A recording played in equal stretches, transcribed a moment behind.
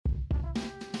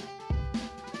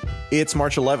It's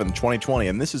March 11th, 2020,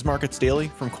 and this is Markets Daily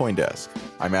from CoinDesk.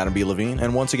 I'm Adam B. Levine,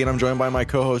 and once again I'm joined by my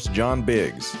co-host John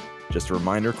Biggs. Just a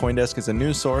reminder, CoinDesk is a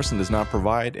news source and does not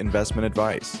provide investment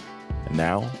advice. And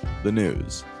now, the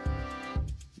news.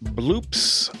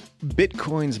 Bloops.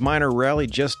 Bitcoin's minor rally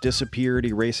just disappeared,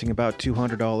 erasing about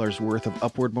 $200 worth of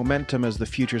upward momentum as the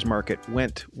futures market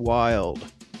went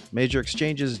wild. Major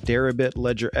exchanges Deribit,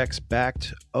 LedgerX,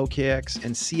 Bakkt, OKX,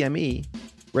 and CME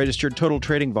registered total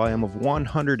trading volume of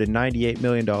 $198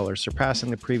 million, surpassing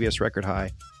the previous record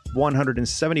high,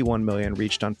 $171 million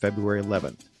reached on February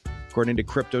 11th, according to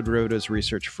crypto derivatives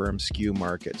research firm Skew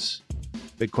Markets.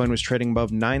 Bitcoin was trading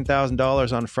above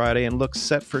 $9,000 on Friday and looks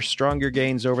set for stronger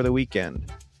gains over the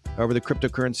weekend. However, the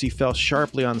cryptocurrency fell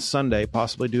sharply on Sunday,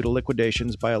 possibly due to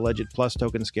liquidations by alleged Plus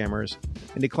token scammers,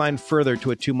 and declined further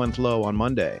to a 2-month low on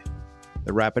Monday.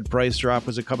 The rapid price drop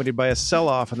was accompanied by a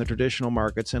sell-off in the traditional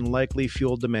markets and likely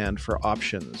fueled demand for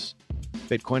options.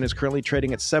 Bitcoin is currently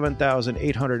trading at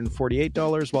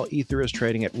 $7,848, while Ether is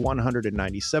trading at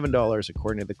 $197,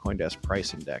 according to the CoinDesk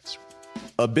Price Index.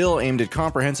 A bill aimed at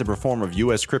comprehensive reform of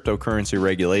U.S. cryptocurrency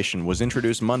regulation was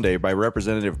introduced Monday by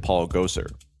Representative Paul Gosar.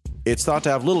 It's thought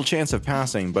to have little chance of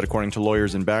passing, but according to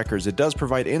lawyers and backers, it does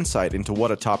provide insight into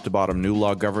what a top-to-bottom new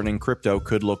law governing crypto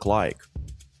could look like.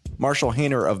 Marshall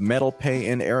Hayner of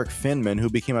MetalPay and Eric Finman, who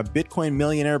became a Bitcoin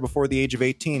millionaire before the age of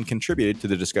 18, contributed to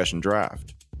the discussion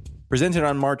draft. Presented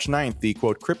on March 9th, the,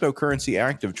 quote, Cryptocurrency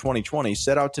Act of 2020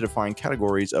 set out to define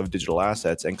categories of digital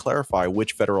assets and clarify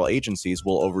which federal agencies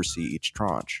will oversee each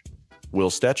tranche. Will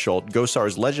Stetschult,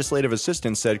 Gosar's legislative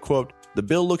assistant, said, quote, the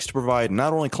bill looks to provide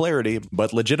not only clarity,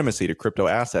 but legitimacy to crypto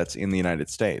assets in the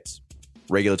United States.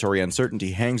 Regulatory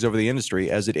uncertainty hangs over the industry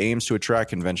as it aims to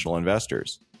attract conventional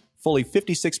investors. Fully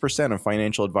 56% of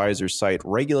financial advisors cite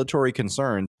regulatory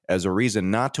concerns as a reason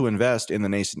not to invest in the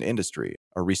nascent industry,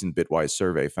 a recent Bitwise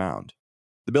survey found.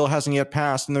 The bill hasn't yet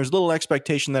passed, and there's little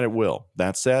expectation that it will.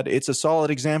 That said, it's a solid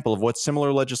example of what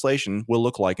similar legislation will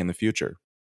look like in the future.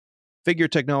 Figure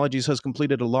Technologies has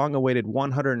completed a long-awaited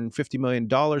 $150 million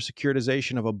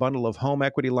securitization of a bundle of home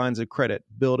equity lines of credit,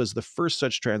 billed as the first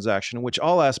such transaction in which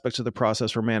all aspects of the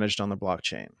process were managed on the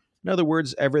blockchain. In other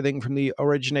words, everything from the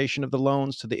origination of the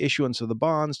loans to the issuance of the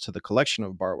bonds to the collection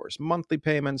of borrowers' monthly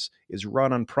payments is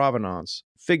run on Provenance,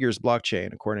 Figure's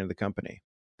blockchain, according to the company.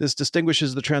 This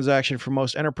distinguishes the transaction from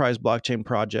most enterprise blockchain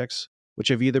projects, which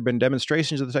have either been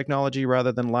demonstrations of the technology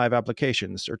rather than live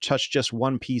applications, or touch just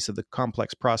one piece of the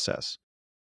complex process.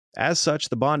 As such,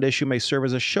 the bond issue may serve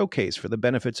as a showcase for the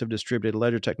benefits of distributed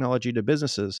ledger technology to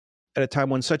businesses at a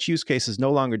time when such use cases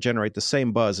no longer generate the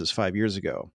same buzz as 5 years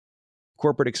ago.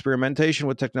 Corporate experimentation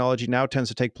with technology now tends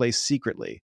to take place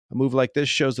secretly. A move like this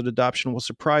shows that adoption will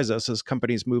surprise us as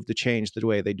companies move to change the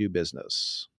way they do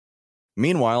business.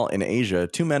 Meanwhile, in Asia,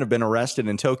 2 men have been arrested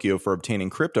in Tokyo for obtaining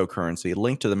cryptocurrency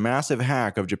linked to the massive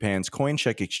hack of Japan's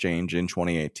Coincheck exchange in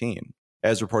 2018.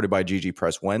 As reported by GG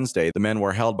Press Wednesday, the men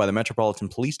were held by the Metropolitan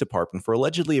Police Department for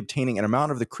allegedly obtaining an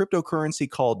amount of the cryptocurrency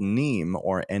called NEM,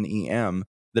 or NEM,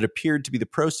 that appeared to be the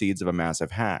proceeds of a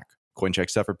massive hack. Coincheck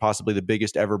suffered possibly the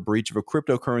biggest ever breach of a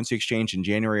cryptocurrency exchange in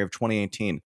January of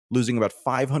 2018, losing about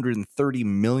 $530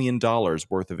 million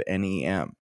worth of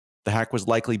NEM. The hack was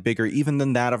likely bigger even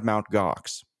than that of Mt.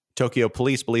 Gox. Tokyo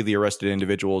police believe the arrested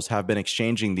individuals have been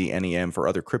exchanging the NEM for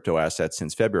other crypto assets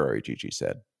since February, Gigi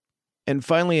said. And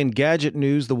finally, in gadget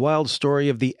news, the wild story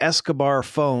of the Escobar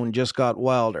phone just got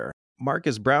wilder.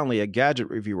 Marcus Brownlee, a gadget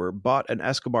reviewer, bought an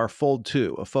Escobar Fold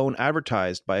 2, a phone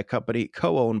advertised by a company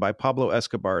co-owned by Pablo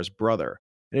Escobar's brother,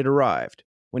 and it arrived.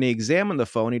 When he examined the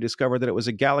phone, he discovered that it was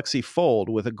a Galaxy Fold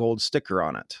with a gold sticker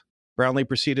on it. Brownlee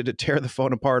proceeded to tear the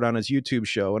phone apart on his YouTube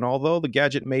show, and although the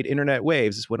gadget made internet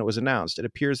waves when it was announced, it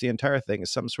appears the entire thing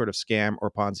is some sort of scam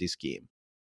or Ponzi scheme.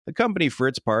 The company, for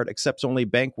its part, accepts only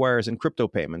bank wires and crypto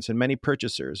payments, and many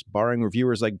purchasers, barring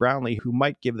reviewers like Brownlee who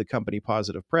might give the company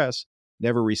positive press,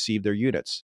 never received their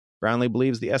units. Brownlee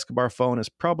believes the Escobar phone is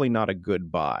probably not a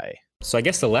good buy. So I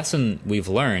guess the lesson we've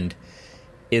learned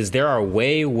is there are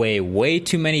way, way, way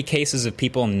too many cases of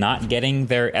people not getting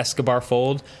their Escobar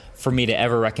Fold for me to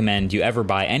ever recommend you ever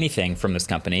buy anything from this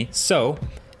company. So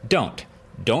don't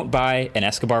buy an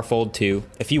Escobar Fold 2.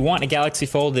 If you want a Galaxy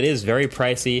Fold, it is very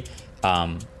pricey.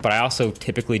 But I also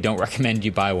typically don't recommend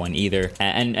you buy one either.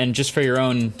 And just for your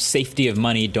own safety of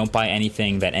money, don't buy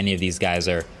anything that any of these guys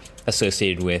are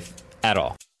associated with at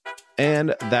all.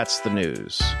 And that's the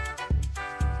news.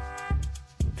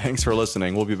 Thanks for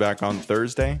listening. We'll be back on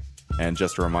Thursday. And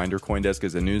just a reminder, CoinDesk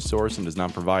is a news source and does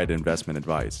not provide investment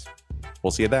advice. We'll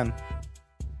see you then.